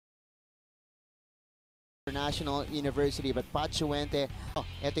National University, but Pachuente,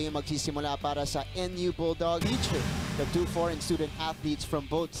 ito yung magsisimula para sa NU Bulldog. Feature the two foreign student athletes from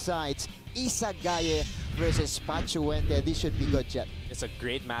both sides. Issa Gaye versus Pachuente. This should be good, Jet. It's a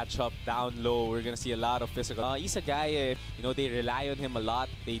great matchup down low. We're going to see a lot of physical. Issa Gaye, you know, they rely on him a lot.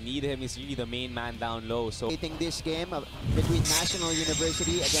 They need him. He's really the main man down low. So This game between National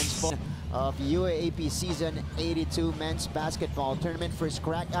University against of UAAP Season 82 Men's Basketball Tournament. First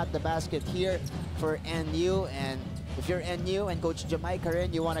crack at the basket here for NU. And if you're NU and Coach Jamaica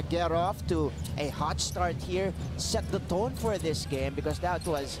Rin, you want to get off to a hot start here, set the tone for this game, because that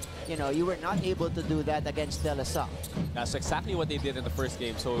was, you know, you were not able to do that against De La Salle. That's exactly what they did in the first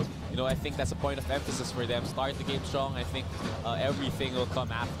game. So, you know, I think that's a point of emphasis for them. Start the game strong. I think everything will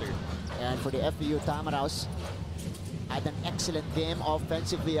come after. And for the FPU Tamaraws, had an excellent game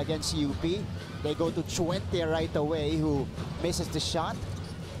offensively against UP. They go to Chuente right away, who misses the shot.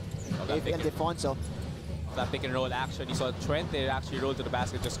 David Ildefonso. That pick and roll action, you saw Chuente actually roll to the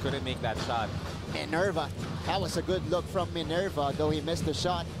basket, just couldn't make that shot. Minerva, that was a good look from Minerva, though he missed the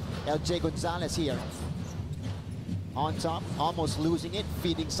shot. LJ Gonzalez here. On top, almost losing it,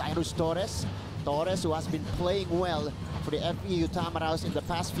 feeding Cyrus Torres. Torres, who has been playing well for the FEU Tamaraws in the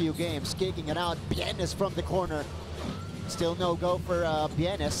past few games, kicking it out. Bienes from the corner. Still no go for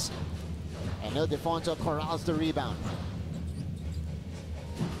Bienes. And Ildefonso corrals the rebound.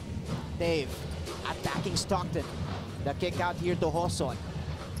 Dave attacking Stockton. The kick out here to Hoson.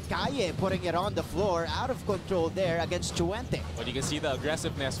 Gaye putting it on the floor, out of control there against Chuente. But you can see the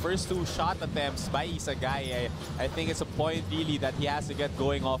aggressiveness. First two shot attempts by Issa Gaye. I think it's a point really that he has to get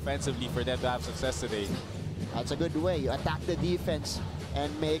going offensively for them to have success today. That's a good way. You attack the defense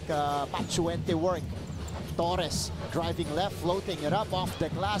and make Pachuente work. Torres driving left, floating it up off the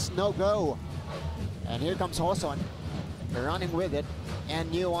glass, no go. And here comes Hoson, running with it,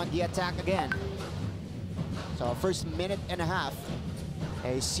 and NU on the attack again. So first minute and a half,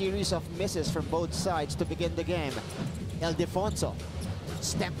 a series of misses from both sides to begin the game. Ildefonso,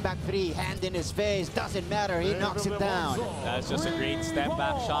 step back three, hand in his face, doesn't matter, he knocks it down. That's just a great step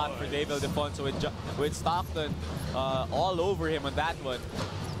back shot for Dave Ildefonso with Stockton all over him on that one.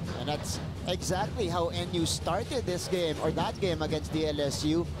 And that's exactly how NU started this game, or that game against the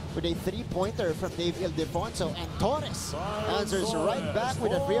LSU, with a three-pointer from Dave Ildefonso, and Torres answers right back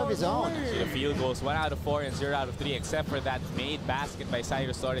with a three of his own. So the field goes 1 out of 4 and 0 out of 3, except for that made basket by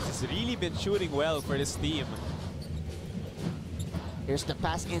Cyrus Torres. He's really been shooting well for this team. Here's the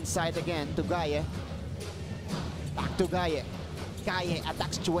pass inside again to Gaye. Back to Gaye. Gaye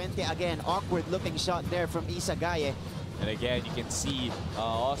attacks Chuente again. Awkward looking shot there from Issa Gaye. And again, you can see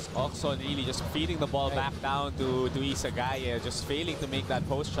Oxon really just feeding the ball back down to Issa Gaye, just failing to make that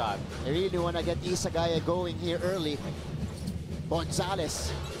post shot. They really want to get Issa Gaye going here early.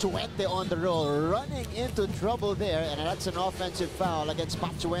 Gonzalez, Chuente on the roll, running into trouble there, and that's an offensive foul against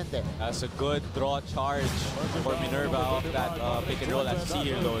Pachuente. That's a good draw charge for Minerva off that pick and roll. As you see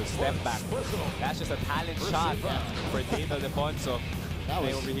here, though, step back. That's just a talent shot for Dave Ildefonso.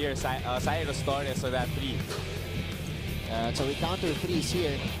 Over here, Cyrus Torres for that three. So we counter threes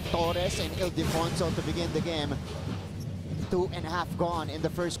here. Torres and Ildefonso to begin the game. 2.5 gone in the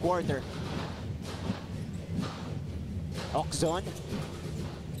first quarter. Oxon.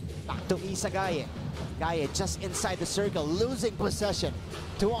 Back to Issa Gaye. Gaye just inside the circle, losing possession.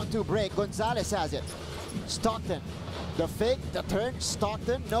 2-on-2 break. Gonzalez has it. Stockton. The fake, the turn.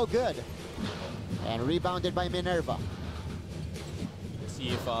 Stockton, no good. And rebounded by Minerva. Let's see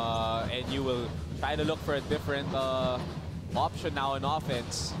if NU will try to look for a different option now in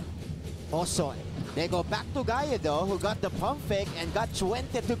offense. Hoson. They go back to Gaye though, who got the pump fake and got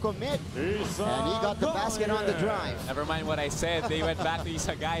Chuente to commit. And he got the basket on the drive. Never mind what I said. They went back to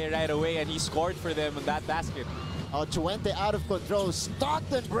Issa Gaye right away and he scored for them on that basket. Oh, Chuente out of control.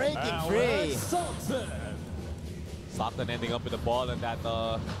 Stockton breaking free. Stockton ending up with the ball on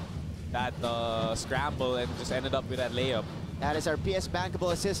that scramble and just ended up with that layup. That is our PS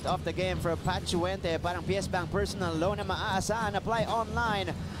Bankable assist of the game for Pachuente. Parang PS Bank personal loan na maaasahan. Apply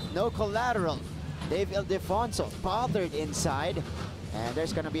online. No collateral. Dave Ildefonso bothered inside. And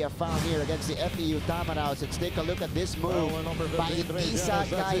there's going to be a foul here against the FEU Tamaraws. Let's take a look at this move by Issa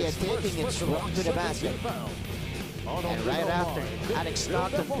Gaye, taking it strong to the basket. And right after, Alex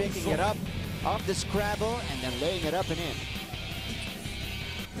Stockton picking it up off the scrabble and then laying it up and in.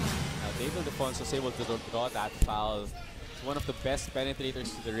 Dave Ildefonso was able to draw that foul. He's one of the best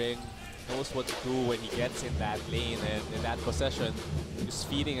penetrators to the ring. Knows what to do when he gets in that lane, and in that possession, just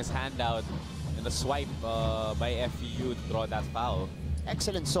feeding his hand out and a swipe by FEU to draw that foul.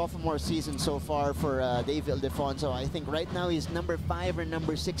 Excellent sophomore season so far for Dave Ildefonso. I think right now he's number 5 or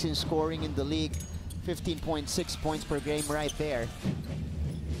number 6 in scoring in the league. 15.6 points per game right there.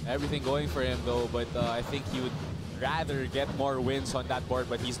 Everything going for him though, but I think he would rather get more wins on that board,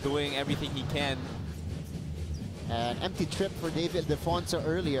 but he's doing everything he can. An empty trip for David Defonso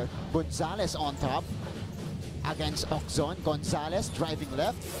earlier. Gonzalez on top against Oxon. Gonzalez driving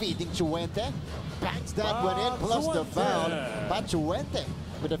left, feeding Chuente. Bangs that one in, plus the foul. But Chuente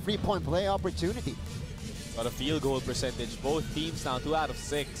with a 3-point play opportunity. Got a field goal percentage. Both teams now 2 out of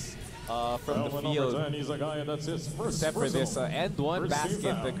 6 from the field. 10, he's a guy that's his first Except for this end one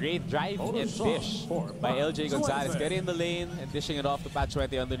basket, the great drive and dish by LJ Gonzalez. Getting in the lane and dishing it off to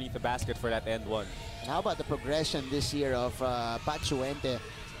Pachuente underneath the basket for that end one. And how about the progression this year of Pachuente?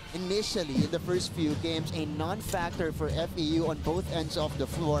 Initially, in the first few games, a non-factor for FEU on both ends of the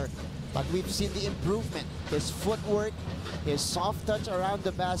floor. But we've seen the improvement. His footwork, his soft touch around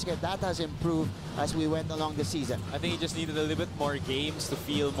the basket, that has improved as we went along the season. I think he just needed a little bit more games to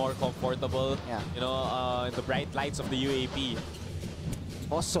feel more comfortable, you know, in the bright lights of the UAP.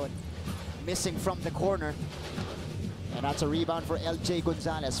 Oson missing from the corner. And that's a rebound for LJ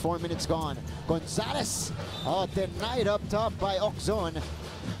Gonzalez. 4 minutes gone. Gonzalez, denied up top by Oxon.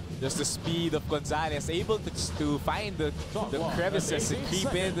 Just the speed of Gonzalez, able to find the crevices and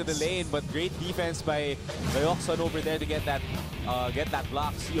creep into the lane, but great defense by Oxon over there to get that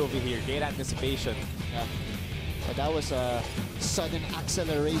block. See over here, great anticipation. Yeah. But that was a sudden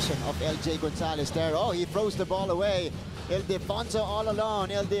acceleration of LJ Gonzalez there. Oh, he throws the ball away. Ildefonso all alone.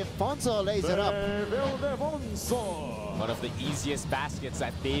 Ildefonso lays it up. One of the easiest baskets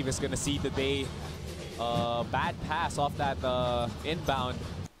that Dave is going to see today. Bad pass off that inbound.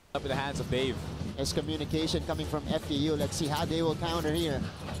 Up in the hands of Dave. There's communication coming from FEU. Let's see how they will counter here.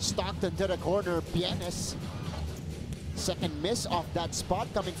 Stockton to the corner. Bienes. Second miss off that spot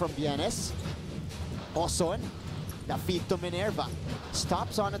coming from Bienes. Oson. The feed to Minerva.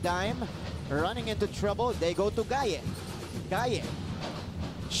 Stops on a dime. Running into trouble. They go to Gaye. Gaye.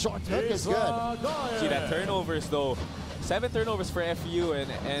 Short hook is good. See that turnovers though. 7 turnovers for FEU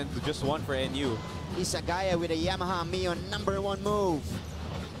and just 1 for NU. Issa Gaye with a Yamaha Mio #1 move.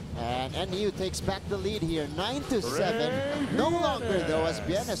 And NU takes back the lead here, 9-7. No longer though, as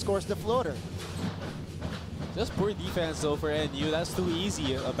Bienes scores the floater. Just poor defense though for NU. That's too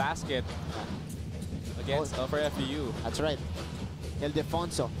easy a basket against for FEU. That's right.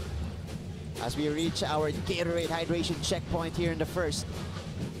 Ildefonso. As we reach our Gatorade hydration checkpoint here in the first.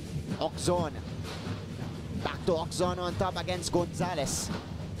 Oxon. Back to Oxon on top against Gonzalez.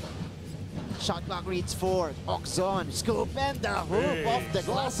 Shot clock reads 4. Oxon, scoop and the hoop off the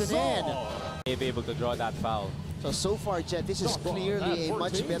glass and in. They've able to draw that foul. So far, Jet, this is clearly a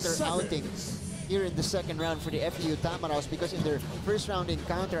much better outing here in the second round for the FEU Tamaraws, because in their first round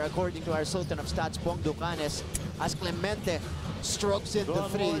encounter, according to our Sultan of Stats, Pong Ducanes, as Clemente strokes in the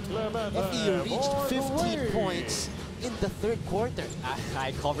 3, FEU reached 15 points in the third quarter.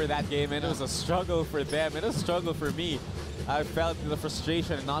 I covered that game and it was a struggle for them. It was a struggle for me. I felt the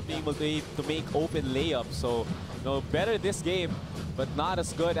frustration of not being able to make open layups. So, you know, better this game, but not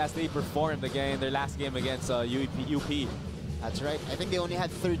as good as they performed again in their last game against UP. That's right. I think they only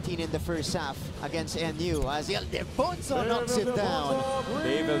had 13 in the first half against NU as Ildefonso knocks it down.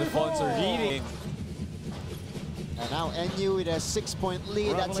 Dave Ildefonso reading. And now NU with a 6-point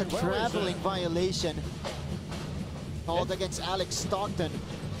lead. That's a traveling violation called against Alex Stockton.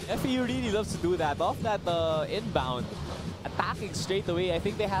 FEU really loves to do that. Off that inbound, attacking straight away. I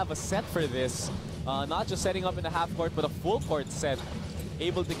think they have a set for this. Not just setting up in the half court, but a full court set.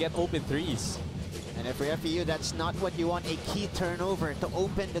 Able to get open threes. And for FEU, that's not what you want. A key turnover to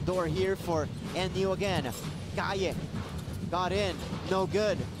open the door here for NU again. Gaye got in, no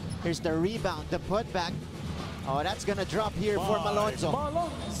good. Here's the rebound, the putback. Oh, that's gonna drop here for Malonzo.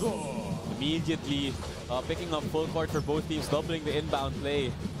 Immediately picking up full court for both teams, doubling the inbound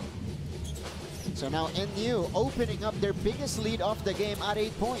play. So now NU opening up their biggest lead of the game at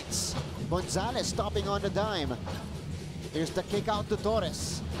 8 points. Gonzalez stopping on the dime. Here's the kick out to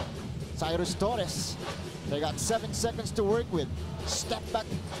Torres. Cyrus Torres. They got 7 seconds to work with. Step back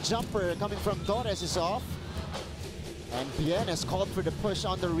jumper coming from Torres is off. And Bienes called for the push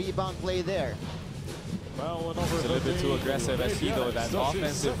on the rebound play there. It's a little bit too aggressive as he though, that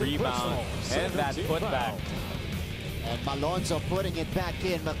offensive rebound and that putback. And Malonzo putting it back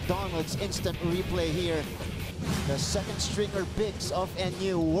in. McDonald's instant replay here. The second stringer bigs of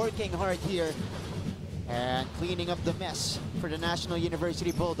NU working hard here and cleaning up the mess for the National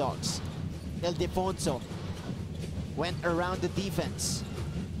University Bulldogs. Ildefonso went around the defense.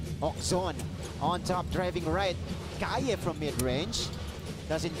 Oxon on top, driving right. Gaye from mid-range.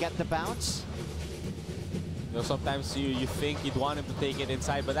 Doesn't get the bounce. You know, sometimes you think you'd want him to take it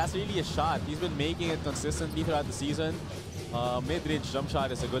inside, but that's really a shot. He's been making it consistently throughout the season. Mid-range jump shot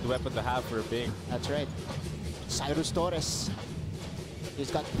is a good weapon to have for a big. That's right. Cyrus Torres.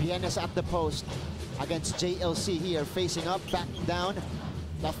 He's got Bienes at the post against JLC here, facing up, backing down.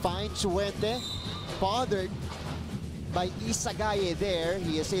 The fine Chuente, bothered by Issa Gaye there.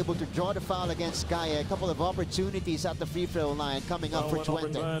 He is able to draw the foul against Gaye. A couple of opportunities at the free throw line coming up for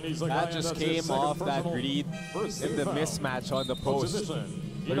Chuente. That just came off that read in the mismatch on the post.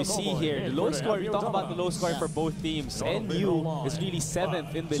 But you see here, the low score, we talk about the low score for both teams. NU is really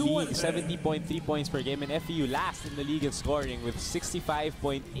 7th in the league, 70.3 points per game, and FEU last in the league in scoring with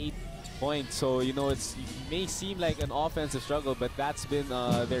 65.8 points. So, you know, it may seem like an offensive struggle, but that's been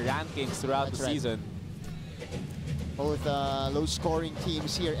their rankings throughout the season. Both low-scoring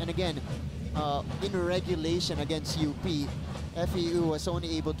teams here. And again, in regulation against UP, FEU was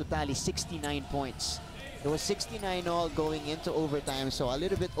only able to tally 69 points. There was 69 all going into overtime, so a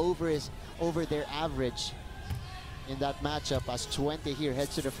little bit over their average in that matchup as Chuente here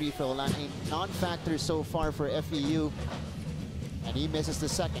heads to the free throw line. A non-factor so far for FEU, and he misses the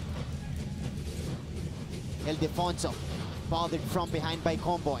second. Ildefonso, bothered from behind by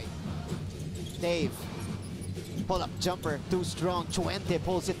Comboy. Dave, pull-up jumper, too strong. Chuente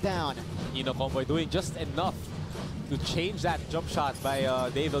pulls it down. You know, Comboy doing just enough to change that jump shot by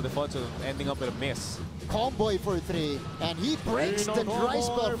Dave Ildefonso, ending up with a miss. Comboy for three, and he breaks the dry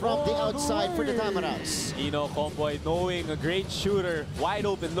spell from the outside for the Tamaraws. Ino Comboy, knowing a great shooter, wide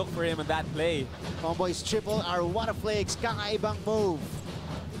open look for him in that play. Comboy's triple are Waterflakes, kakaibang move.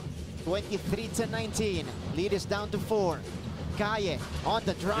 23-19, lead is down to 4. Gaye on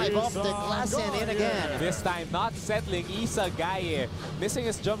the drive off the glass and in again. This time not settling. Issa Gaye missing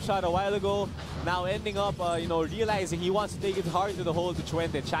his jump shot a while ago. Now ending up, you know, realizing he wants to take it hard to the hole to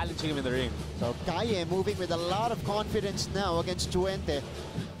Chuente, challenging him in the ring. So Gaye moving with a lot of confidence now against Chuente.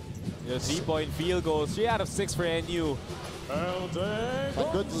 The 3-point field goal, 3 out of 6 for NU. A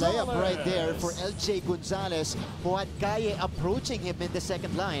good layup right there for LJ Gonzalez, who had Gaye approaching him in the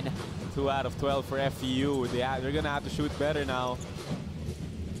second line. 2 out of 12 for FEU. They're gonna have to shoot better now.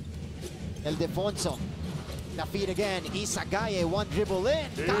 Ildefonso, the feed again. Issa Gaye, one dribble in.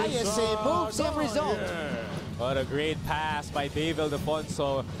 Gaye same move, same result. What a great pass by Dave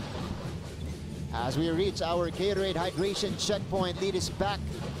Ildefonso. As we reach our Gatorade hydration checkpoint, lead is back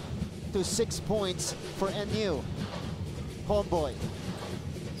to 6 points for NU. Homeboy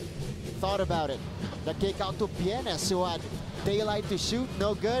thought about it. The kick out to Bienes, who had daylight to shoot,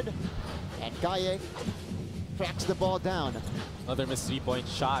 no good. And Gaye tracks the ball down. Another missed 3-point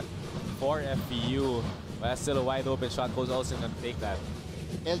shot for FEU. But that's still a wide open shot. Coach Olsen gonna take that.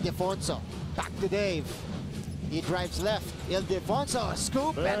 Ildefonso, back to Dave. He drives left. Ildefonso,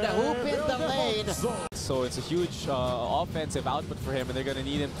 scoop and a hoop in the lane. So it's a huge offensive output for him, and they're gonna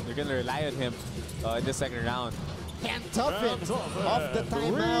need him. They're gonna rely on him in the second round. And Tuffin off the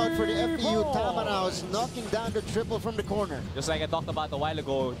timeout for the FEU Tamaraws, knocking down the triple from the corner. Just like I talked about a while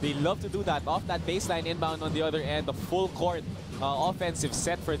ago, they love to do that off that baseline inbound on the other end. The full court offensive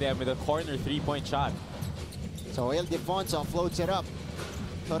set for them with a corner 3-point shot. So Ildefonso floats it up.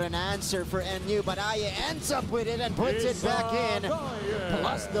 Got an answer for NU, but Gaye ends up with it and puts it back in.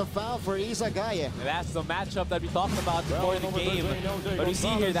 Plus the foul for Issa Gaye. And that's the matchup that we talked about before the game. But we see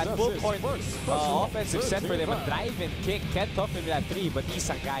here that full court offensive set for them. A drive and kick. Can't tough him with that 3, but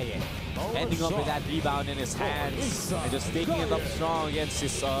Issa Gaye ending up with that rebound in his hands and just taking it up strong against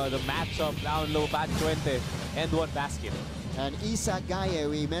his the matchup down low back 20 and 1 basket. And Issa Gaye,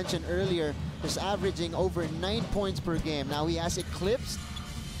 we mentioned earlier, is averaging over 9 points per game. Now he has eclipsed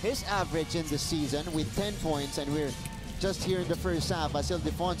his average in the season with 10 points, and we're just here in the first half. As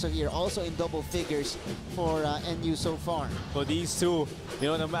Ildefonso here also in double figures for NU so far. So these two, you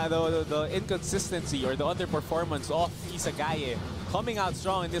know, the inconsistency or the underperformance of Issa Gaye coming out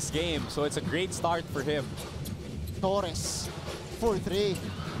strong in this game. So it's a great start for him. Torres for 3,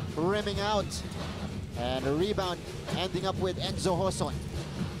 rimming out, and a rebound ending up with Enzo Hoson.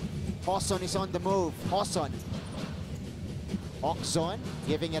 Hoson is on the move. Oxon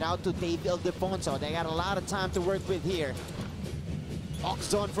giving it out to Dave Ildefonso. They got a lot of time to work with here.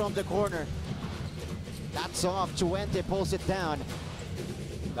 Oxon from the corner. That's off. Chuente pulls it down.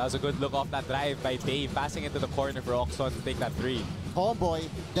 That was a good look off that drive by Dave, passing into the corner for Oxon to take that 3. Homeboy,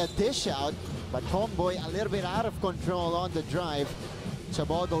 the dish out, but Homeboy a little bit out of control on the drive. So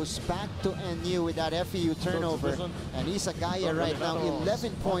ball goes back to NU with that FEU turnover. And Issa Gaye right now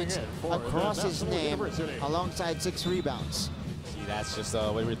 11 points across his name alongside 6 rebounds. See That's just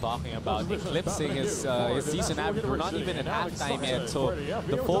what we're talking about, eclipsing his season average. We're not even at halftime yet, so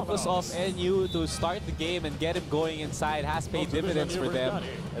the focus of NU to start the game and get him going inside has paid dividends for them.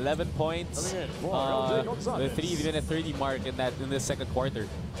 11 points, the 3-minute 30 mark in this second quarter.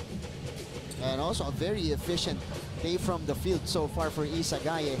 And also a very efficient day from the field so far for Issa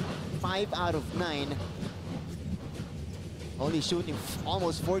Gaye. 5 out of 9. Only shooting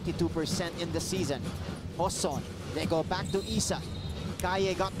almost 42% in the season. Hoson, they go back to Issa.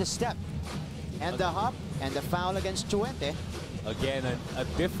 Gaye got the step and the hop and the foul against Chuente. Again, a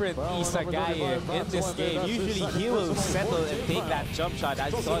different Issa Gaye in this game. Usually he will settle and take that jump shot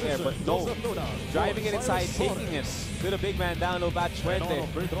as you saw there, but no. Driving it inside, taking it to the big man down low back Chuente.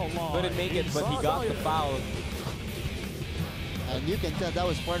 Couldn't make it, but he got the foul. And you can tell that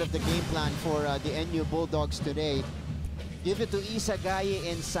was part of the game plan for the NU Bulldogs today. Give it to Issa Gaye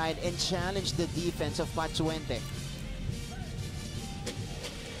inside and challenge the defense of Pachuente.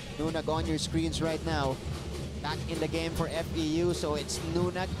 Nunag on your screens right now. Back in the game for FEU, so it's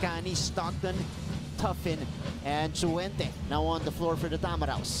Nunag, Kani, Stockton, Tuffin, and Chuente now on the floor for the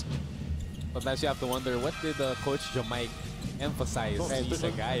Tamaraws. Sometimes you have to wonder, what did Coach Jamaic emphasize Issa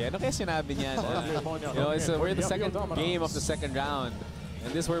Gaye? Ano kaya sinabi niya? We're in the second game of the second round.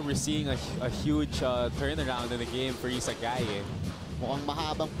 And this is where we're seeing a huge turnaround in the game for Issa Gaye. Mukhang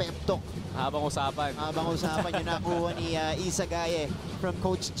mahabang pep talk. Habang usapan. Habang usapan yung nakuha ni Issa Gaye from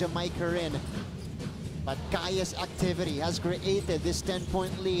Coach Jamaica rin. But Gaye's activity has created this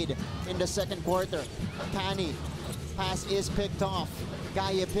 10-point lead in the second quarter. Kani, pass is picked off.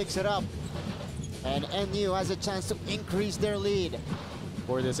 Gaye picks it up. And NU has a chance to increase their lead.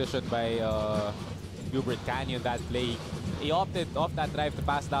 Poor decision by Hubert Kani on that play. He opted off that drive to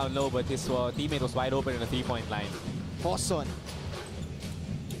pass down low, but his teammate was wide open in the three-point line. Hoson.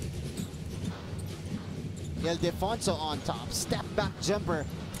 Ildefonso on top. Step back jumper.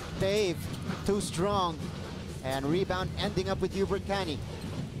 Dave, too strong. And rebound ending up with Hubert Kani.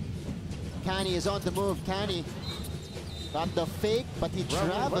 Kani is on the move. Kani got the fake, but he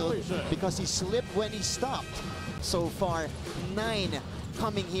traveled because he slipped when he stopped. So far, 9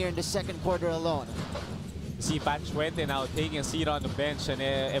 coming here in the second quarter alone. See Pachuente now taking a seat on the bench, and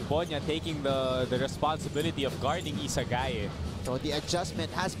Ebonia taking the responsibility of guarding Issa Gaye. So the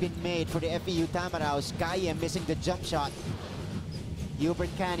adjustment has been made for the FEU Tamaraws. Gaye missing the jump shot. Hubert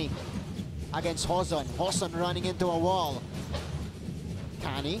Kani against Hoson. Hoson running into a wall.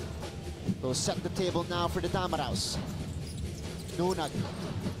 Kani will set the table now for the Tamaraws. Nunag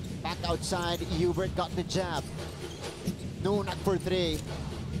back outside. Hubert got the jab. Nunag for 3.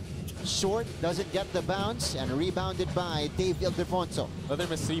 Short, doesn't get the bounce, and rebounded by Dave Ildefonso. Another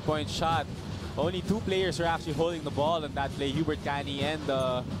missed three-point shot. Only 2 players were actually holding the ball in that play, Hubert Kani and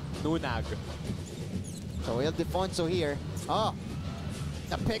Nunag. So Ildefonso here. Oh,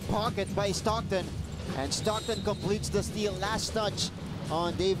 the pickpocket by Stockton. And Stockton completes the steal. Last touch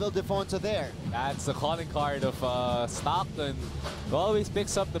on Dave Ildefonso there. That's the calling card of Stockton. He always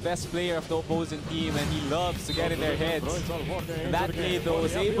picks up the best player of the opposing team, and he loves to get in their heads. In that play, though,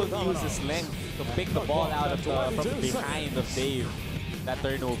 was able to use his length to pick the ball out of from behind of Dave. That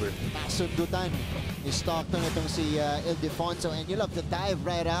turnover. Nasundutan ni Stockton itong si Ildefonso, and you love the dive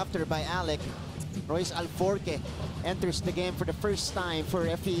right after by Alec. Royce Alforque enters the game for the first time for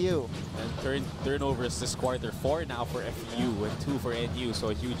FEU. And turnovers this quarter, 4 now for FEU and 2 for NU, so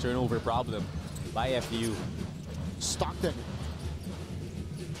a huge turnover problem by FEU. Stockton.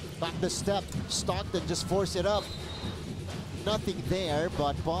 Back the step. Stockton just forced it up. Nothing there,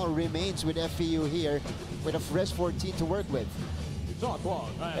 but ball remains with FEU here with a fresh 14 to work with.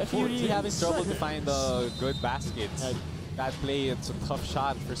 FEU really having trouble to find good baskets. That play, it's a tough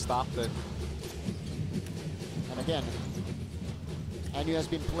shot for Stockton. And again, NU has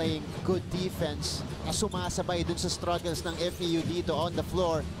been playing good defense na sumasabay dun sa struggles ng FEU dito on the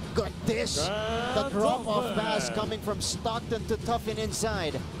floor. Good dish! The drop-off pass coming from Stockton to Tuffin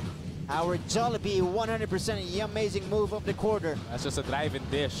inside. Our Jollibee 100% amazing move of the quarter. That's just a drive and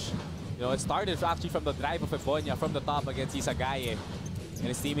dish. You know, it started actually from the drive of Ebonia from the top against Issa Gaye. And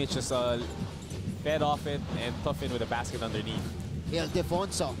his teammates just fed off it and Tuffin with a basket underneath.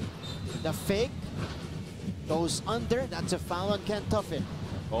 Ildefonso. The fake goes under. That's a foul on Ken Tuffin.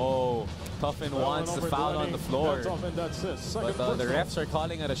 Oh, Tuffin wants the foul on the floor. But the refs are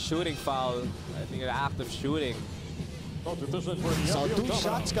calling it a shooting foul. I think an act of shooting. So 2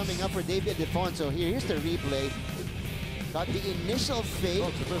 shots coming up for David Ildefonso. Here's the replay. Got the initial fake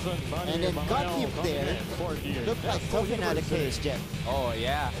and then got him there. Looked like Tuffin had a case, Jeff. Oh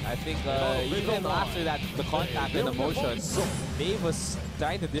yeah, I think even after that, the contact and the motion, Dave was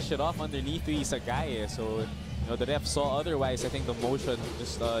trying to dish it off underneath to Issa Gaye. So the ref saw otherwise. I think the motion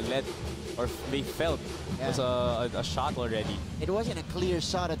just led, or they felt it was a shot already. It wasn't a clear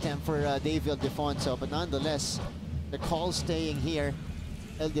shot attempt for Dave Ildefonso, but nonetheless, the call staying here.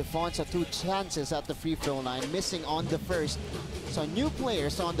 Ildefonso 2 chances at the free throw line, missing on the first. So new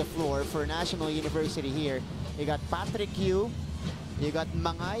players on the floor for National University here. You got Patrick Yu, you got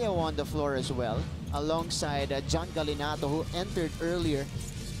Mangayaw on the floor as well, alongside John Galinato, who entered earlier,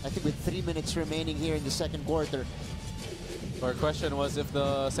 I think with 3 minutes remaining here in the second quarter. Our question was if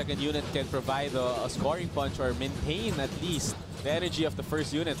the second unit can provide a scoring punch or maintain at least the energy of the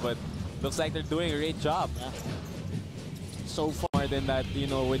first unit, but looks like they're doing a great job. Yeah. So far, More than that, you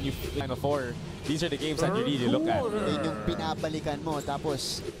know, when you Final Four, these are the games that you really look at. yun yung pinabalikan mo,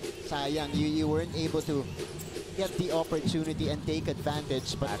 tapos sayang, you weren't able to get the opportunity and take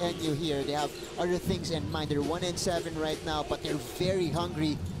advantage. But NU here, they have other things in mind. They're 1-7 right now, but they're very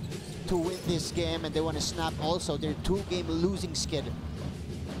hungry to win this game, and they want to snap also their 2-game losing skid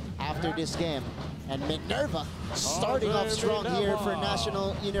after this game. And Minerva starting off strong here for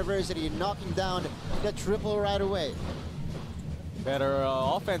National University, knocking down the triple right away. Better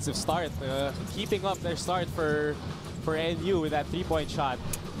offensive start, keeping up their start for NU with that 3-point shot.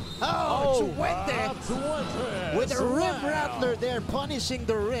 Oh, Chuente with a rim rattler there, punishing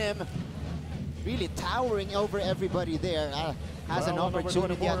the rim. Really towering over everybody there. Has an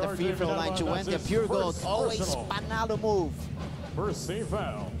opportunity at the free throw line. Chuente, pure gold, always panalo move. First team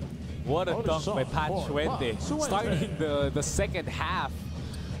foul. What a dunk by Pat Chuente, starting the second half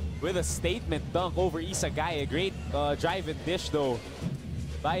with a statement dunk over Issa Gaye. A great drive and dish though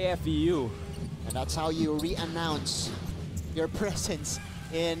by FEU. And that's how you re-announce your presence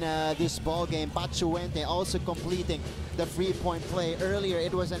in this ball game. Pat Chuente also completing the 3-point play. Earlier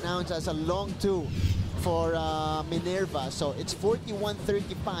it was announced as a long 2 for Minerva. So it's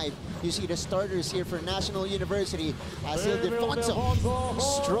 41-35. You see the starters here for National University as Ildefonso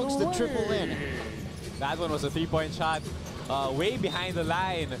strokes the triple in. That one was a 3-point shot. Way behind the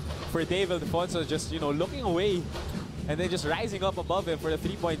line for Dave Ildefonso, just, you know, looking away and then just rising up above him for the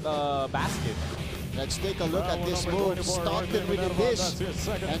 3-point basket. Let's take a look at this move. Stockton with the dish,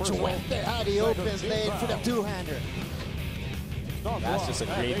 and Chuente had the open lane for the 2-hander. That's just a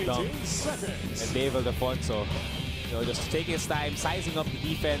great dunk. And Dave Ildefonso, you know, just taking his time, sizing up the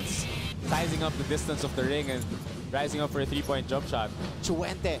defense, sizing up the distance of the ring, and rising up for a 3-point jump shot.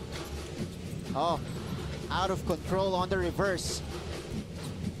 Chuente, out of control on the reverse.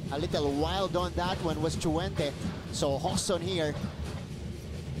 A little wild on that one was Chuente. So Hosson here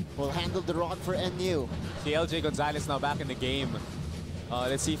will handle the rock for NU. See LJ Gonzalez now back in the game.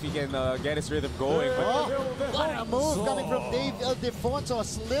 Let's see if he can get his rhythm going. What a move coming from Dave Ildefonso,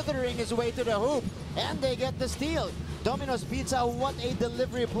 slithering his way to the hoop. And they get the steal. Domino's Pizza, what a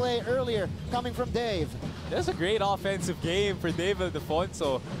delivery play earlier coming from Dave. That's a great offensive game for Dave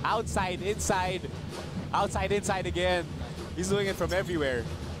Ildefonso. Outside, inside, outside, inside again. He's doing it from everywhere.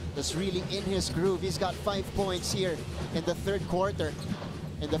 Just really in his groove. He's got 5 points here in the third quarter.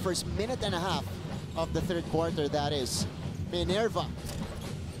 In the first minute and a half of the third quarter, that is. Minerva.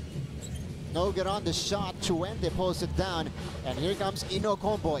 No good on the shot. Chuente pulls it down. And here comes Ino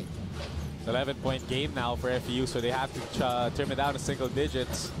Comboy. 11-point game now for FEU, so they have to trim it down to single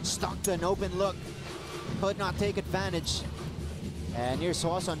digits. Stockton, open look. Could not take advantage. And here's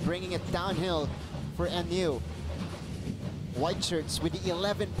Hosson bringing it downhill for NU. White shirts with the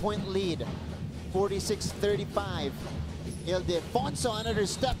 11-point lead. 46-35. Ildefonso, another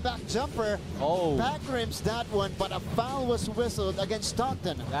step-back jumper. Back rims that one, but a foul was whistled against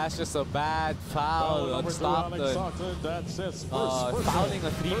Stockton. That's just a bad foul on Stockton. Fouling a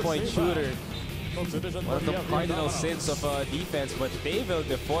 3-point shooter. One of the cardinal sins of defense, but Dave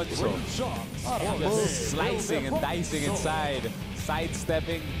Ildefonso just slicing and dicing inside,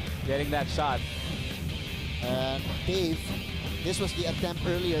 sidestepping, getting that shot. And Dave, this was the attempt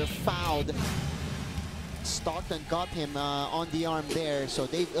earlier, fouled. Stockton got him on the arm there, so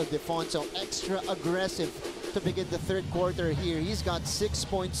Dave Ildefonso extra aggressive to begin the third quarter here. He's got 6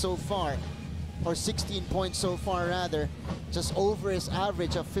 points so far, or 16 points so far rather, just over his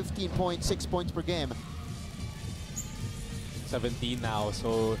average of 15.6 points per game. 17 now,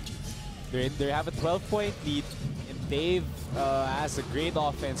 so they have a 12-point lead, and Dave has a great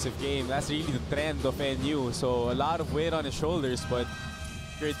offensive game. That's really the trend of NU, so a lot of weight on his shoulders, but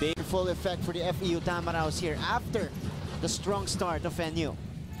Dave, full effect for the FEU Tamaraos here after the strong start of NU.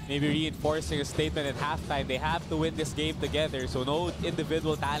 Maybe reinforcing a statement at halftime. They have to win this game together, so no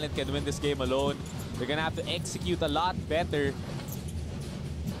individual talent can win this game alone. They're gonna have to execute a lot better.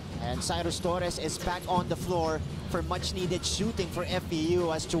 And Cyrus Torres is back on the floor for much needed shooting for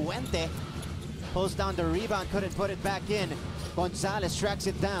FEU as Chuente pulls down the rebound, couldn't put it back in. Gonzalez tracks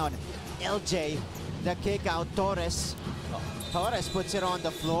it down. LJ, the kick out, Torres. Torres puts it on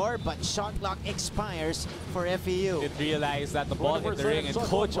the floor, but shot clock expires for FEU. Didn't realize that the ball hit the ring, and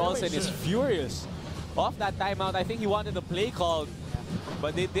Coach Olsen is furious. Off that timeout, I think he wanted the play called,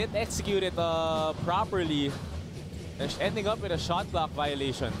 but they didn't execute it properly, ending up with a shot clock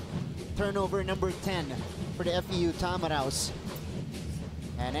violation. Turnover number 10 for the FEU Tamaraws.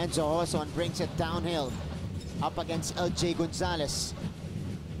 And Enzo Hoson brings it downhill, up against LJ Gonzalez.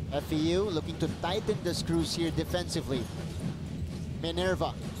 FEU looking to tighten the screws here defensively.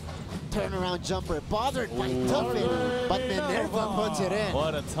 Minerva, turnaround jumper, bothered by Tuffin, but Minerva puts it in.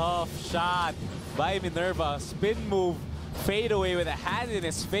 What a tough shot by Minerva. Spin move, fade away with a hand in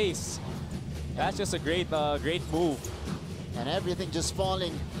his face. That's just a great move. And everything just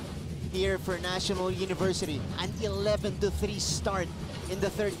falling here for National University. An 11-3 start in the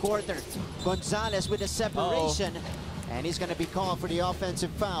third quarter. Gonzalez with a separation. And he's going to be called for the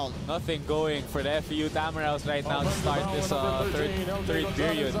offensive foul. Nothing going for the FEU Tamaraws right now to start this third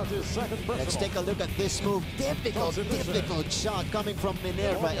period. Let's take a look at this move. Difficult shot coming from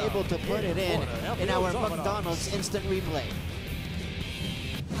Minerva, able to put it in our McDonald's instant replay.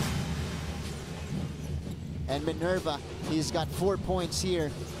 And Minerva, he's got 4 points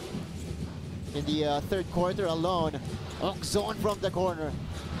here in the third quarter alone. Zone from the corner.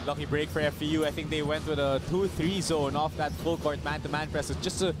 Lucky break for FEU. I think they went with a 2-3 zone off that full court man-to-man presses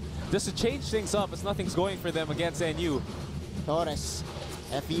just to change things up, as nothing's going for them against NU. Torres,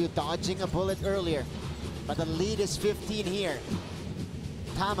 FEU dodging a bullet earlier, but the lead is 15 here.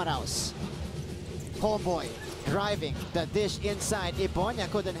 Tamaraws, Homeboy driving the dish inside. Iboña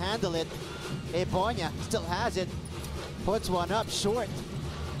couldn't handle it. Iboña still has it, puts one up short.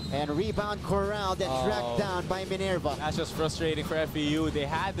 And rebound corralled and dragged down by Minerva. That's just frustrating for FEU. They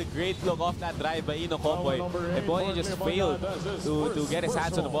had the great look off that drive by Ino Comboy. Iboña just failed to get his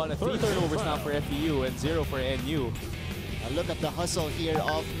hands on the ball. And 3 turnovers now for FEU and 0 for NU. A look at the hustle here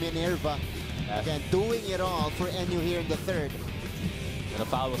of Minerva. Again, doing it all for NU here in the third. And the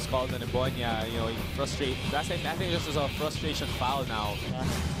foul was called on Iboña. You know, frustrate. I think this is a frustration foul now.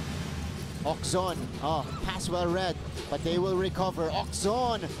 Oxon, pass well read, but they will recover.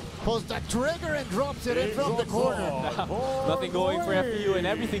 Oxon pulls the trigger and drops it in from the corner. Nothing going for FEU and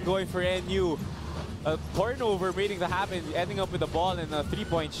everything going for NU. A turnover waiting to happen, ending up with the ball and a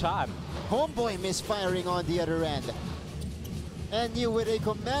 3-point shot. Homeboy misfiring on the other end. NU with a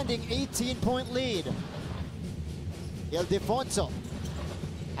commanding 18-point lead. Ildefonso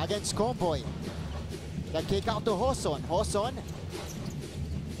against Comboy. The kick out to Hoson. Hoson,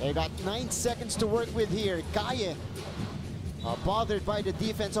 they got 9 seconds to work with here. Gaye, bothered by the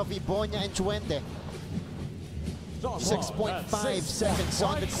defense of Iboña and Chuente. 6.5 seconds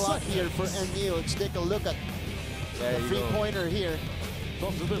on the clock here for NU. Let's take a look at the three-pointer here.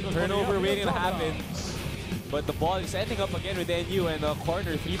 Turnover waiting to happen, but the ball is ending up again with NU, and a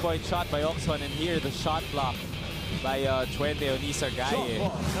corner 3-point shot by Oxon, and here the shot block by Chuente on Issa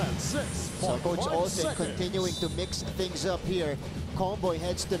Gaye. So Coach Olsen continuing to mix things up here. Comboy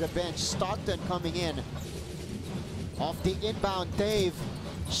heads to the bench. Stockton coming in. Off the inbound, Dave.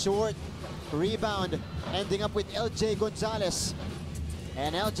 Short rebound, ending up with LJ Gonzalez.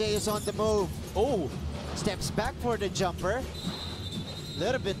 And LJ is on the move. Oh, steps back for the jumper.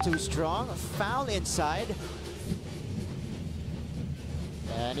 Little bit too strong. Foul inside.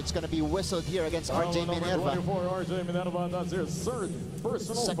 And it's going to be whistled here against RJ Minerva. RJ Minerva, that's his third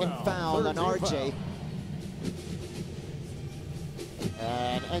personal Second foul on RJ.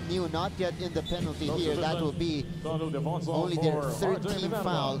 And NU not yet in the penalty here. That will be only their third team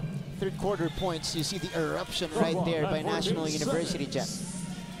foul. Third quarter points. You see the eruption right there by National University, Jeff.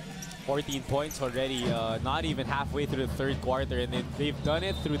 14 points already, not even halfway through the third quarter, and they've done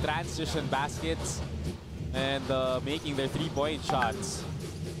it through transition baskets and making their 3-point shots.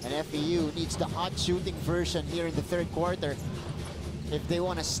 And FEU needs the hot shooting version here in the third quarter if they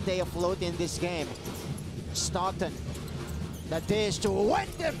want to stay afloat in this game. Stockton, the dish to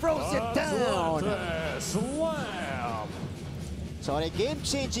Wente, throws it down. Slam. So a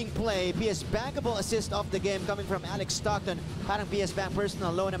game-changing play, PS bankable assist of the game coming from Alex Stockton. Parang PS Bank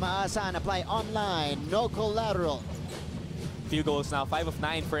personal loan na maasahan, apply online, no collateral. Field goals now, 5 of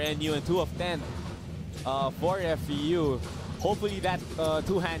 9 for NU and 2 of 10 for FEU. Hopefully that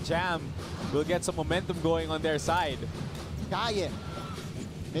two-hand jam will get some momentum going on their side. Gaye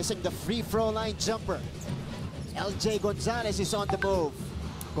missing the free throw line jumper. LJ Gonzalez is on the move.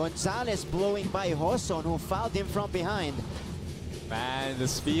 Gonzalez blowing by Hoson, who fouled him from behind. Man, the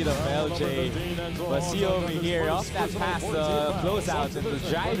speed of LJ. But see over here, off that pass, the closeout and the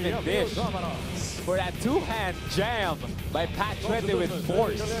drive and dish for that two-hand jam by Pat Chuete with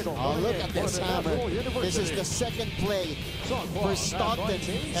force. Oh, look at this hammer. This is the second play for Stockton,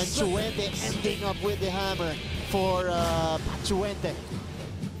 and Chuete ending up with the hammer for Pat Chuete.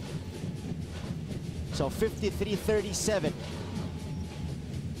 So 53-37.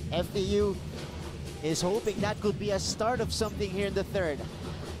 FEU is hoping that could be a start of something here in the third,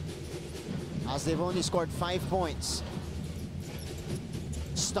 as they've only scored 5 points.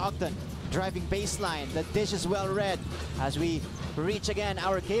 Stockton driving baseline. The dish is well read as we reach again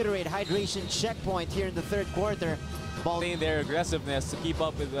our Gatorade hydration checkpoint here in the third quarter. Ball In their aggressiveness to keep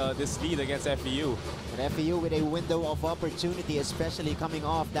up with this lead against FEU. and FEU with a window of opportunity, especially coming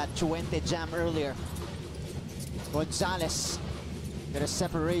off that Chuente jam earlier. Gonzalez, got a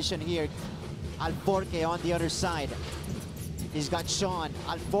separation here. Alforque on the other side. He's got Sean.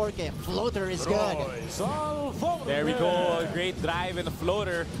 Alforque, floater is good. There we go, a great drive and a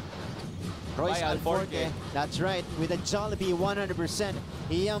floater. Royce by Alforque, that's right, with a Jollibee 100%.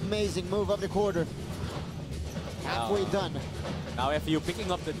 Amazing move of the quarter. Halfway done. Now FEU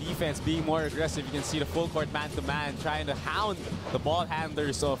picking up the defense, being more aggressive. You can see the full court man-to-man, trying to hound the ball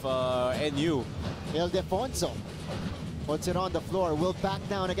handlers of NU. Ildefonso puts it on the floor, will back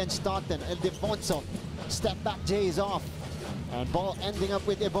down against Stockton. Ildefonso, step back J is off. And ball ending up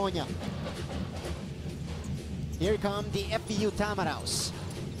with Eboña. Here come the FEU Tamaraos.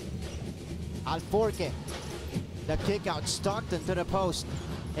 Alforque, the kick out, Stockton to the post.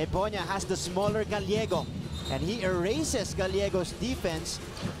 Eboña has the smaller Gallego, and he erases Gallego's defense.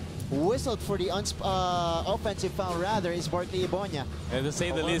 Whistled for the offensive foul, rather, is Barkley Eboña. And to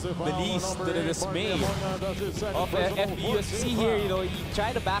say the least, to the dismay of FEU. As you see here, you know, he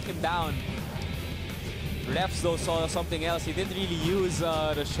tried to back him down. Refs though saw something else. He didn't really use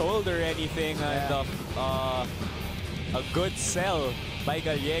the shoulder or anything, and a good sell by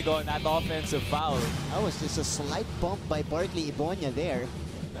Gallego on that offensive foul. That was just a slight bump by Barkley Eboña there.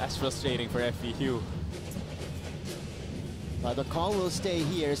 That's frustrating for FEU. But the call will stay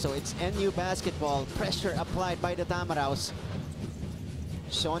here, so it's NU basketball. Pressure applied by the Tamaraos.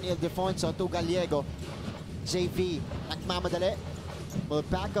 Sean Ildefonso to Gallego. JV, nagmamadali, will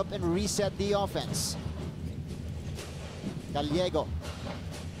back up and reset the offense. Gallego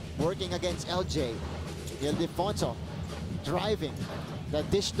working against LJ. Ildefonso driving. The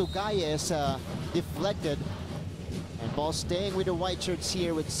dish to Gaye is deflected. And ball staying with the white shirts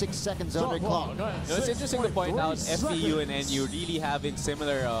here with 6 seconds on the clock. You know, it's interesting to point out FEU and NU really having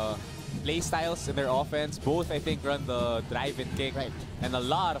similar play styles in their offense. Both, I think, run the drive and kick, and a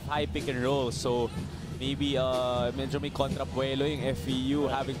lot of high pick and roll. So maybe medyo may kontrapuelo yung FEU,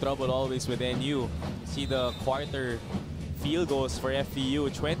 having trouble always with NU. See the quarter field goals for FEU,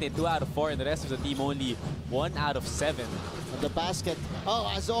 22 out of 4, and the rest of the team only 1 out of 7. The basket.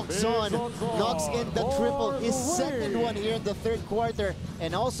 Oh, as Oxon knocks in the triple, his second one here in the third quarter,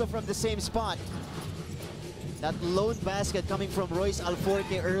 and also from the same spot. That lone basket coming from Royce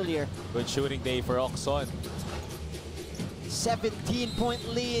Alforque earlier. Good shooting day for Oxon. 17-point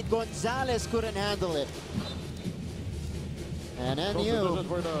lead. Gonzalez couldn't handle it. And NU,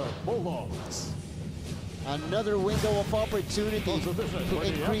 another window of opportunity to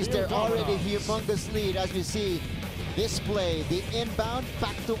increase their already humongous lead, as we see this play, the inbound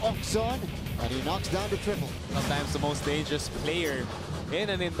back to Oxon, and he knocks down the triple. Sometimes the most dangerous player in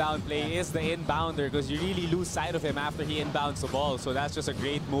an inbound play is the inbounder, because you really lose sight of him after he inbounds the ball. So that's just a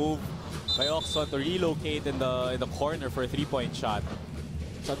great move by Oxon to relocate in the corner for a three-point shot.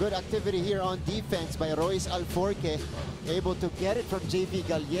 So good activity here on defense by Royce Alforque, able to get it from JV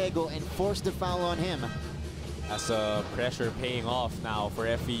Gallego and force the foul on him. That's pressure paying off now for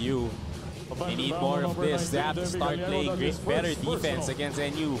FEU. They need more of this. They have to start playing better defense against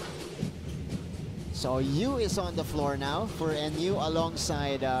NU. So U is on the floor now for NU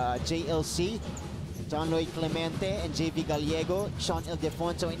alongside JLC, John Lloyd Clemente, and JV Gallego, Sean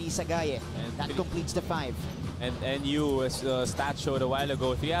Ildefonso, and Issa Gaye. And that completes the 5. And NU, as the stats showed a while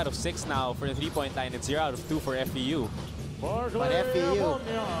ago, 3 out of 6 now for the three-point line, and 0 out of 2 for FEU. But FEU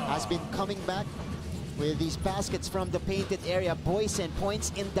has been coming back with these baskets from the painted area. Boysen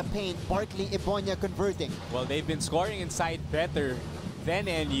points in the paint. Barkley Eboña converting. Well, they've been scoring inside better than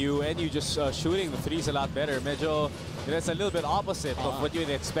NU. NU just shooting the threes a lot better. Medyo, it's a little bit opposite of what you'd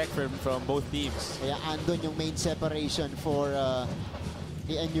expect from both teams. Kaya andun yung main separation for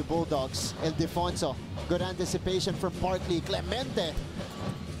the NU Bulldogs. Ildefonso, good anticipation from Barkley. Clemente,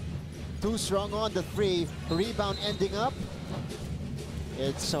 too strong on the 3. Rebound ending up.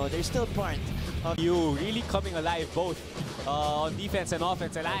 So they're still part You really coming alive both on defense and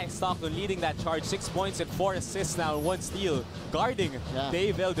offense. And Alex Stockton leading that charge. 6 points and 4 assists now, 1 steal. Guarding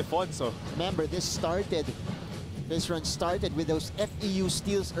Dave Ildefonso. Remember, this run started with those FEU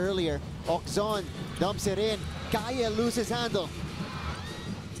steals earlier. Oxon dumps it in. Gaye loses handle.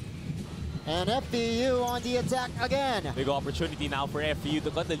 And FEU on the attack again. Big opportunity now for FEU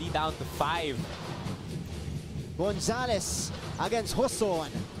to cut the lead down to 5. Gonzalez against Huson.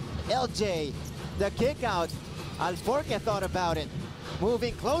 LJ, the kick out. Alforque thought about it.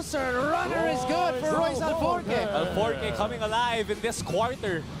 Moving closer, runner is good for Royce Alforque. Alforque coming alive in this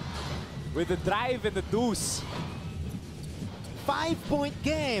quarter with the drive and the deuce. 5-point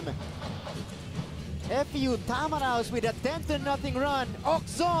game. FEU Tamaraos with a 10-0 run.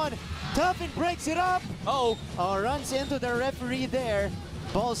 Oxon, Tuffin breaks it up. Runs into the referee there.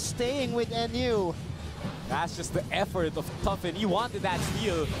 Ball staying with NU. That's just the effort of Tuffin. He wanted that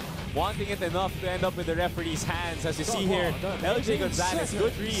steal, wanting it enough to end up in the referee's hands. As you see here, LJ Gonzalez,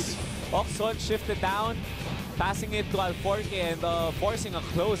 good read. Oxon shifted down, passing it to Alforque and forcing a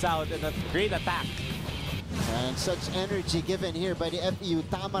closeout and a great attack. And such energy given here by the FEU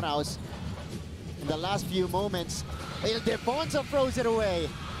Tamaraos in the last few moments. Ildefonso throws it away.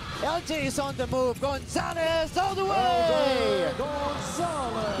 LJ is on the move. Gonzalez all the way!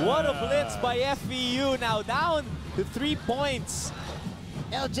 What a blitz by FEU, now down to 3 points.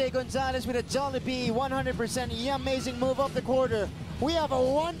 LJ Gonzalez with a Jollibee 100% amazing move up the quarter. We have a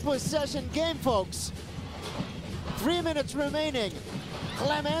 1-possession game, folks. 3 minutes remaining.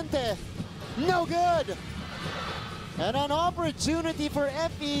 Clemente, no good. And an opportunity for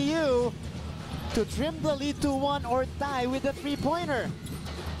FEU to trim the lead to 1 or tie with a 3-pointer.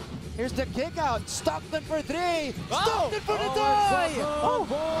 Here's the kick out. Stockton for 3. Stockton for the tie.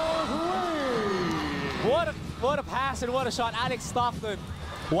 What a pass and what a shot. Alex Stockton,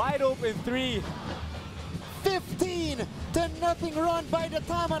 wide open 3. 15-0 run by the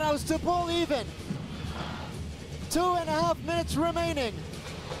Tamaraos to pull even. 2.5 minutes remaining.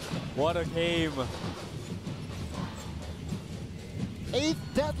 What a game. 8th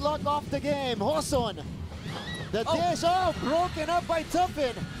deadlock off the game. Hoson. The dish, broken up by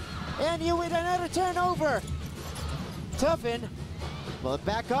Tuffin. And you with another turnover. Tuffin will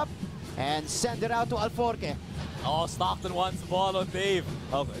back up and send it out to Alforque. Stockton wants the ball on Dave.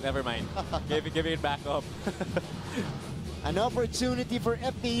 Never mind. Giving it back up. An opportunity for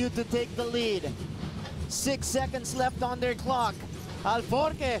FEU to take the lead. 6 seconds left on their clock.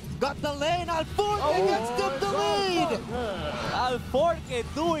 Alforque got the lane. Alforque gets the lead. Alforque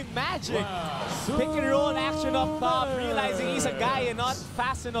doing magic. Pick and roll action up top, realizing Issa Gaye not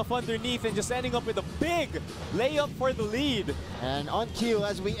fast enough underneath and just ending up with a big layup for the lead. And on cue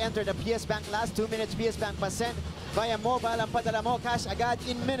as we enter the PS Bank last 2 minutes, PS Bank pasent via mobile ang padala mo, cash agad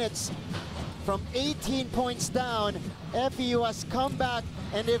in minutes. From 18 points down, FEU has come back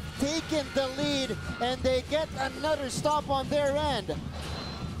and they've taken the lead and they get another stop on their end.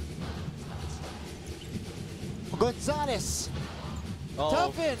 Gonzalez.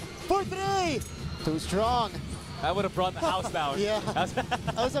 Tuffin for 3. Too strong. That would have brought the house down. Yeah,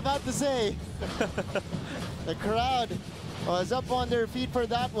 I was about to say. The crowd was up on their feet for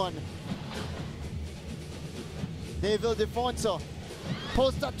that one. Dave Ildefonso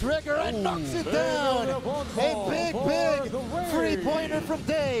pulls the trigger and knocks it down. A big 3-pointer from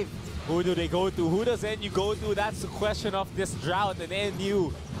Dave. Who do they go to? Who does NU go to? That's the question of this drought. And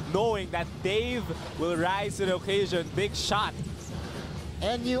NU knowing that Dave will rise to the occasion. Big shot.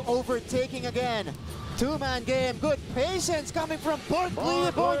 NU overtaking again. 2-man game. Good patience coming from Port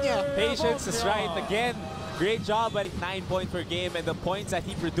Libonia. Patience is right again. Great job at 9 points per game, and the points that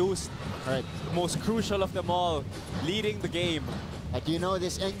he produced, the most crucial of them all, leading the game. And you know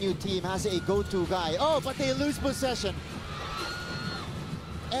this NU team has a go-to guy. But they lose possession.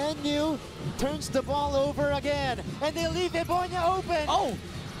 NU turns the ball over again, and they leave Libonia open.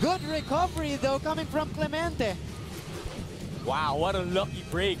 Good recovery though coming from Clemente. Wow, what a lucky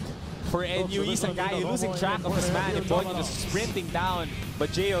break for NU. Issa Gaye losing track of his man. Libonia just sprinting down, but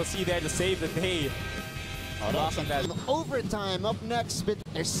JLC there to save the day. Overtime up next, but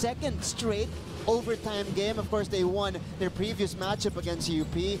their second straight overtime game. Of course, they won their previous matchup against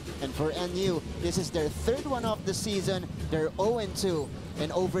UP, and for NU, this is their third one of the season. They're 0-2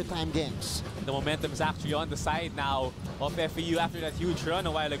 in overtime games. The momentum is actually on the side now of FEU after that huge run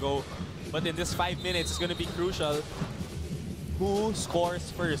a while ago. But in this 5 minutes, it's going to be crucial. Who scores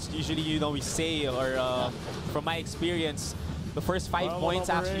first? Usually, we say, or from my experience, the first 5 points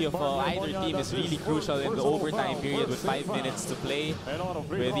actually of either team is really crucial in the overtime period with 5 minutes to play.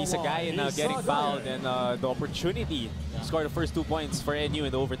 With Issa Gaye now getting fouled and the opportunity to score the first 2 points for NU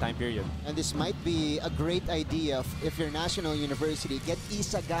in the overtime period. And this might be a great idea if you're National University, get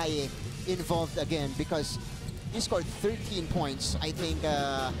Issa Gaye involved again, because he scored 13 points, I think,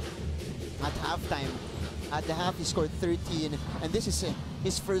 at halftime. At the half, he scored 13, and this is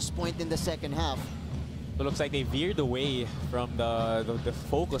his first point in the second half. So it looks like they veered away from the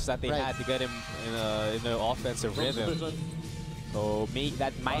focus that they Right. had to get him in the offensive rhythm. So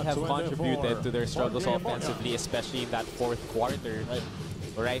that might have contributed to their struggles offensively, especially in that fourth quarter. Right.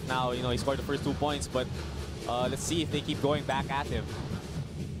 But right now, he scored the first 2 points, but let's see if they keep going back at him.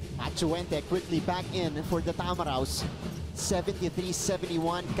 Pachuente quickly back in for the Tamaraws.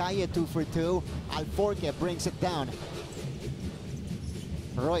 73-71, Gaye 2 for 2. Alforque brings it down.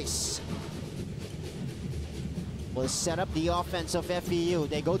 Royce will set up the offense of FEU.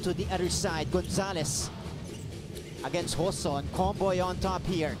 They go to the other side. Gonzalez against Hoson. Comboy on top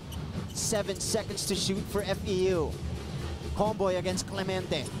here. 7 seconds to shoot for FEU. Comboy against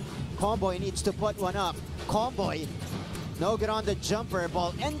Clemente. Comboy needs to put one up. Comboy, no good on the jumper.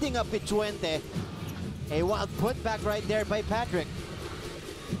 Ball ending up with Chuente. A wild putback right there by Patrick.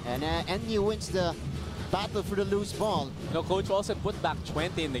 And NU wins the battle for the loose ball. Coach also put back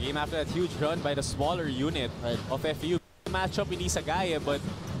 20 in the game after that huge run by the smaller unit of FEU. Match up with Issa Gaye, but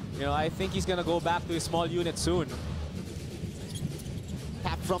I think he's gonna go back to his small unit soon.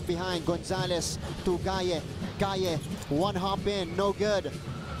 Tap from behind, Gonzalez to Gaye. Gaye, one hop in, no good.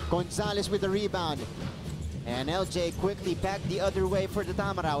 Gonzalez with the rebound. And LJ quickly back the other way for the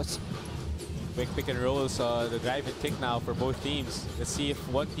Tamaraws. Quick pick and rolls, the drive and kick now for both teams. Let's see if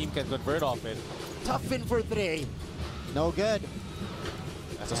one team can convert off it. Toughen for 3. No good.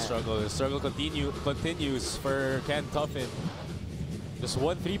 That's a struggle. The struggle continues for Ken Tuffin. Just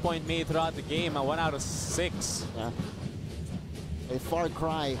 1 3-point made throughout the game, and 1 out of 6. Yeah. A far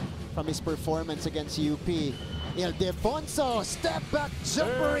cry from his performance against UP. Ildefonso, step back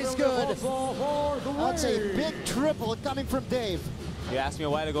jumper is good. That's a big triple coming from Dave. You asked me a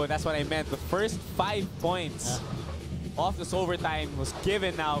while ago, and that's what I meant. The first 5 points off this overtime was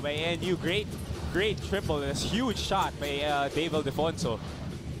given now by NU. Great triple. This huge shot by Dave Ildefonso.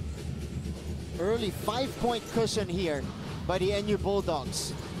 Early 5-point cushion here by the NU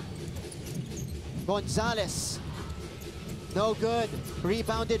Bulldogs. Gonzalez, no good.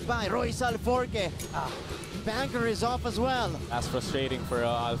 Rebounded by Royce Alforque. Banker is off as well. That's frustrating for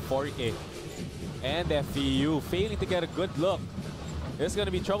Alforque. And FEU failing to get a good look. This is going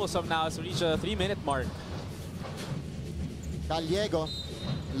to be troublesome now as we reach a 3-minute mark. Gallego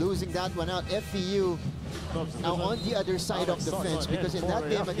losing that one out. FEU now on the other side of the fence, because in that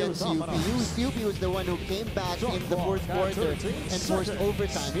game against UP, UP was the one who came back in the fourth quarter and forced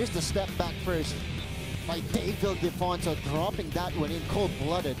overtime. Here's the step back first by Dave Ildefonso, dropping that one in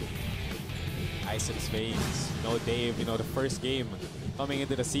cold-blooded. Ice in his veins. Dave, the first game coming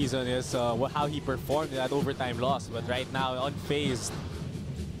into the season is how he performed in that overtime loss. But right now, unfazed.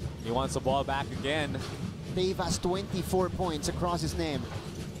 He wants the ball back again. Dave has 24 points across his name.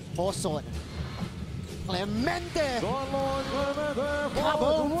 Hoson. Clemente!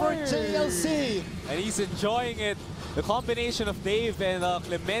 Cabo for JLC! And he's enjoying it. The combination of Dave and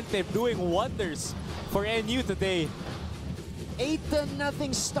Clemente doing wonders for NU today.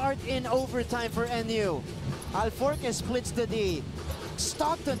 8-0 start in overtime for NU. Alforque splits the D.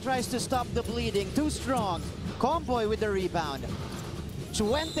 Stockton tries to stop the bleeding. Too strong. Comboy with the rebound.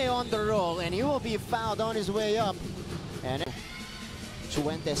 Chuente on the roll, and he will be fouled on his way up. And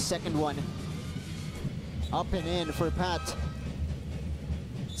Chuente's second one. Up and in for Pat.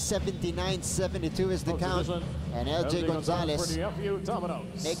 79-72 is the count. And LJ Gonzalez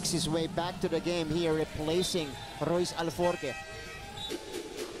makes his way back to the game here, replacing Royce Alforque.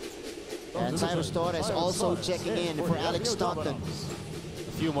 And Cyrus Torres also checking in for Alex Stockton.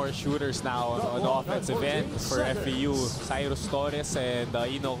 A few more shooters now on the offensive end for FEU. Cyrus Torres and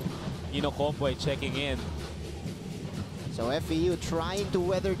Ino Comboy checking in. So FEU trying to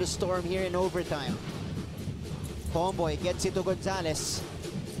weather the storm here in overtime. Comboy gets it to Gonzalez.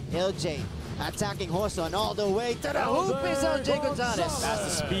 LJ attacking Hoson all the way to the hoop is LJ Gonzalez.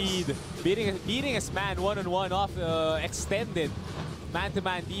 That's the speed. Beating his man one-on-one off extended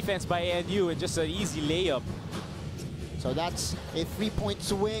man-to-man defense by NU and just an easy layup. So that's a 3-point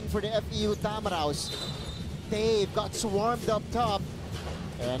swing for the FEU Tamaraws. Dave got swarmed up top,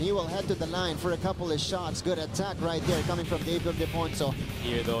 and he will head to the line for a couple of shots. Good attack right there coming from Dave Ildefonso.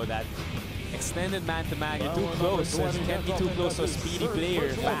 Here though, that extended man-to-man, you're too close. You can't be too close to a speedy player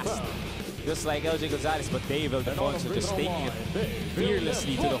fast. just like LJ Gonzalez, but Dave Ildefonso just taking it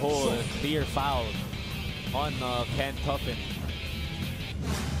fearlessly to the hole. Clear foul on Ken Tuffin.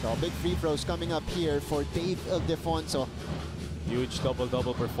 So big free throws coming up here for Dave Ildefonso. Huge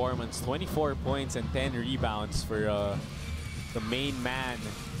double-double performance. 24 points and 10 rebounds for the main man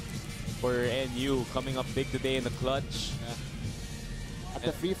for NU, coming up big today in the clutch. Yeah. At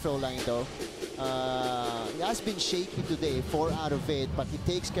the free throw line though, he has been shaky today, 4 out of 8, but he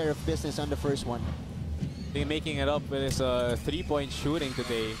takes care of business on the first one. They're making it up with his 3-point shooting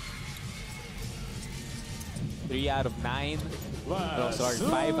today. 3 out of 9. No, sorry,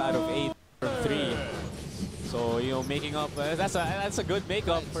 5 out of 8 from 3. So, you know, making up, that's a good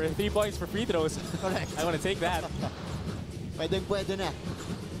makeup for 3 points for free throws. Correct. I want to take that. Pwede na.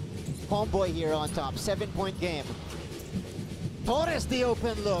 Homeboy here on top, 7-point game. Torres the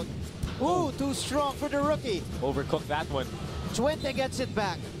open look. Ooh, too strong for the rookie. Overcooked that one. Chuente gets it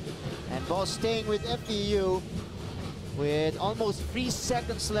back. And ball staying with FEU with almost 3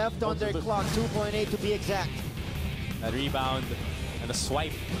 seconds left on their clock, 2.8 to be exact. A rebound and a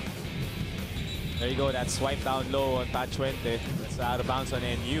swipe. There you go, that swipe down low on Pat Chuente. That's out of bounds on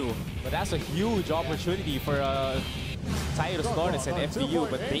NU. But that's a huge opportunity for Cyrus Torres and FEU.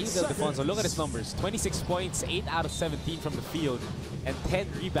 But Dave Ildefonso, look at his numbers. 26 points, 8 out of 17 from the field, and 10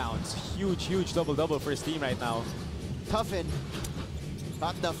 rebounds. Huge, huge double-double for his team right now. Tuffin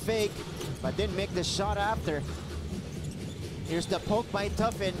got the fake, but didn't make the shot after. Here's the poke by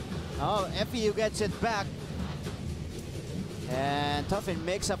Tuffin. Oh, FEU gets it back. And Tuffin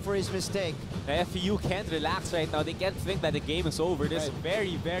makes up for his mistake. The FEU can't relax right now. They can't think that the game is over. This is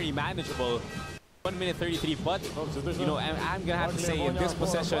very, very manageable. 1 minute 33, but you know, I'm gonna have to say in this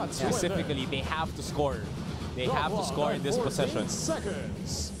possession specifically, they have to score. They have to score in this possession.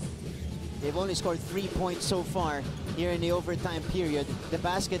 They've only scored 3 points so far here in the overtime period. The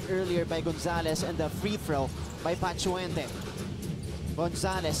basket earlier by Gonzalez and the free throw by Pachuente.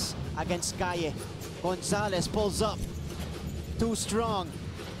 Gonzalez against Gaye. Gonzalez pulls up. Too strong.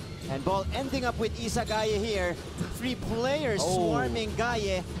 And ball ending up with Issa Gaye here. 3 players swarming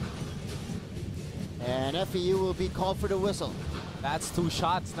Gaye. And FEU will be called for the whistle. That's 2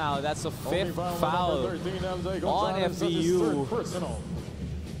 shots now. That's a 5th foul on FEU.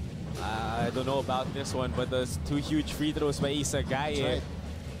 I don't know about this one, but there's 2 huge free throws by Issa Gaye. Right.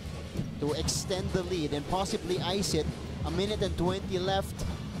 To extend the lead and possibly ice it. 1 minute and 20 left.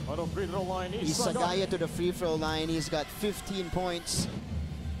 Issa Gaye to the free throw line. He's got 15 points.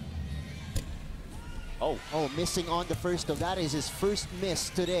 Oh, missing on the first though. That is his first miss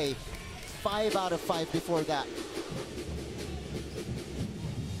today. 5 out of 5 before that.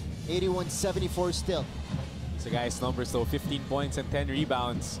 81-74 still. Issa Gaye's numbers though, 15 points and 10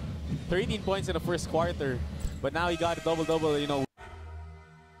 rebounds. 13 points in the first quarter. But now he got a double-double, you know.